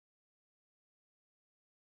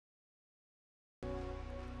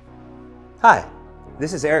Hi,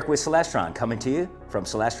 this is Eric with Celestron coming to you from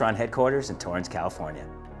Celestron headquarters in Torrance, California.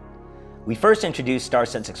 We first introduced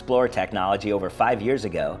StarSense Explorer technology over 5 years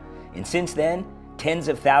ago, and since then, tens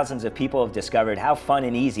of thousands of people have discovered how fun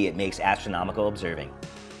and easy it makes astronomical observing.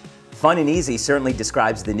 Fun and easy certainly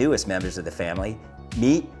describes the newest members of the family.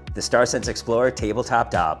 Meet the StarSense Explorer Tabletop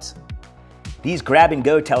Dobs. These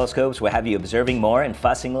grab-and-go telescopes will have you observing more and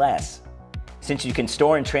fussing less. Since you can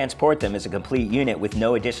store and transport them as a complete unit with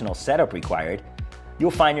no additional setup required,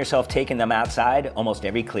 you'll find yourself taking them outside almost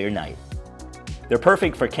every clear night. They're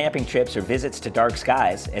perfect for camping trips or visits to dark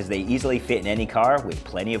skies, as they easily fit in any car with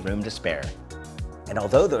plenty of room to spare. And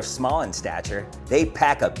although they're small in stature, they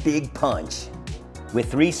pack a big punch.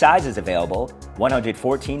 With 3 sizes available,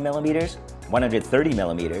 114mm,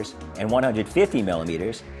 130mm, and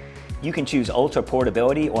 150mm, you can choose ultra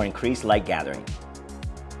portability or increased light gathering.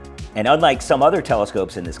 And unlike some other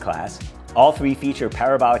telescopes in this class, all 3 feature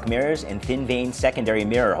parabolic mirrors and thin vein secondary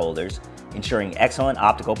mirror holders, ensuring excellent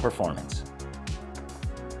optical performance.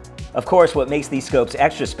 Of course, what makes these scopes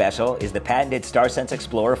extra special is the patented StarSense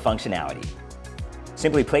Explorer functionality.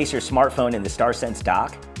 Simply place your smartphone in the StarSense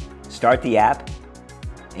dock, start the app,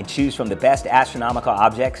 and choose from the best astronomical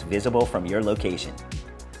objects visible from your location.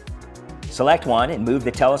 Select one and move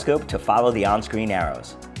the telescope to follow the on-screen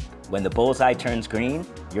arrows. When the bullseye turns green,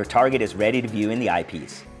 your target is ready to view in the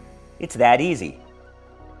eyepiece. It's that easy.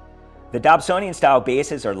 The Dobsonian style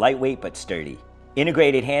bases are lightweight but sturdy.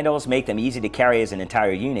 Integrated handles make them easy to carry as an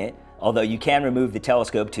entire unit, although you can remove the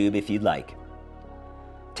telescope tube if you'd like.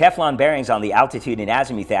 Teflon bearings on the altitude and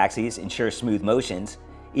azimuth axes ensure smooth motions,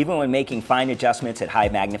 even when making fine adjustments at high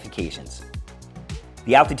magnifications.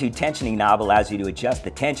 The altitude tensioning knob allows you to adjust the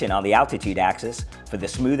tension on the altitude axis for the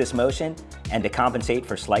smoothest motion and to compensate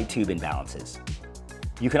for slight tube imbalances.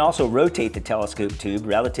 You can also rotate the telescope tube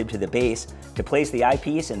relative to the base to place the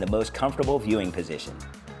eyepiece in the most comfortable viewing position.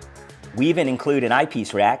 We even include an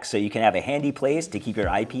eyepiece rack so you can have a handy place to keep your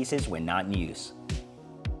eyepieces when not in use.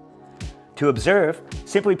 To observe,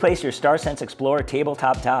 simply place your StarSense Explorer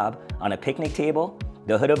Tabletop Dob on a picnic table,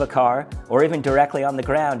 the hood of a car, or even directly on the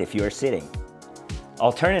ground if you are sitting.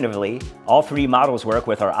 Alternatively, all 3 models work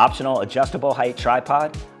with our optional adjustable height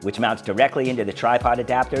tripod, which mounts directly into the tripod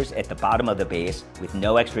adapters at the bottom of the base with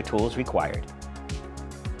no extra tools required.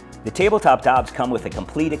 The tabletop Dobs come with a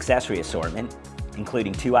complete accessory assortment,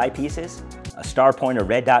 including 2 eyepieces, a star pointer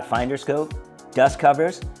red dot finder scope, dust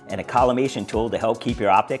covers, and a collimation tool to help keep your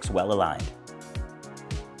optics well aligned.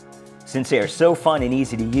 Since they are so fun and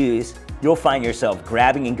easy to use, you'll find yourself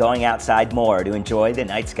grabbing and going outside more to enjoy the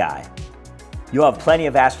night sky. You'll have plenty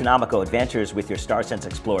of astronomical adventures with your StarSense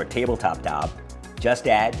Explorer Tabletop Dob. Just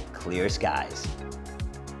add clear skies.